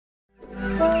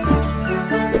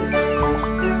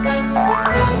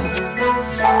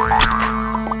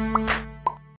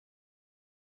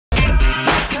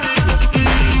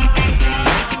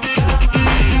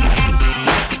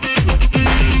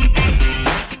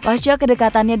Pasca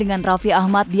kedekatannya dengan Raffi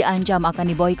Ahmad diancam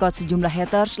akan diboikot sejumlah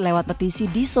haters lewat petisi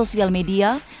di sosial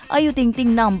media, Ayu Ting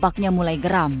Ting nampaknya mulai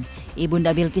geram.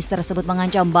 Ibunda Bilkis tersebut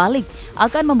mengancam balik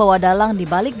akan membawa dalang di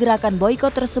balik gerakan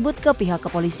boikot tersebut ke pihak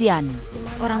kepolisian.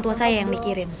 Orang tua saya yang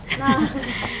mikirin,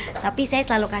 tapi saya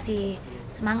selalu kasih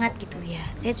semangat gitu ya.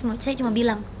 Saya cuma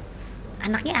bilang,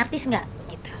 anaknya artis nggak?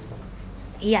 Gitu.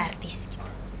 Iya artis. Gitu.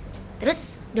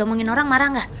 Terus diomongin orang marah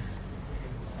nggak?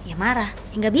 Ya marah,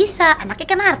 ya nggak bisa, anaknya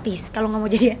kan artis. Kalau nggak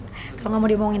mau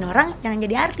diomongin orang, jangan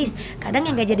jadi artis. Kadang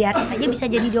yang nggak jadi artis aja bisa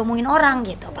jadi diomongin orang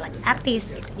gitu, apalagi artis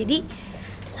gitu. Jadi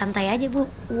santai aja Bu,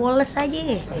 woles aja.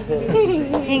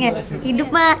 Ingat, hidup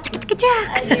mah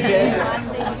cekek-cekek.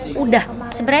 Udah,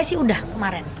 sebenarnya sih udah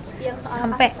kemarin.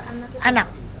 Sampai anak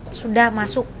sudah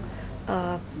masuk,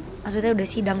 maksudnya udah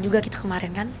sidang juga kita kemarin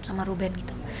kan sama Ruben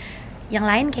gitu. Yang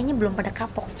lain kayaknya belum pada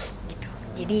kapok gitu.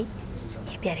 Jadi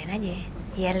ya biarin aja.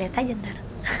 Ya lihat aja ntar.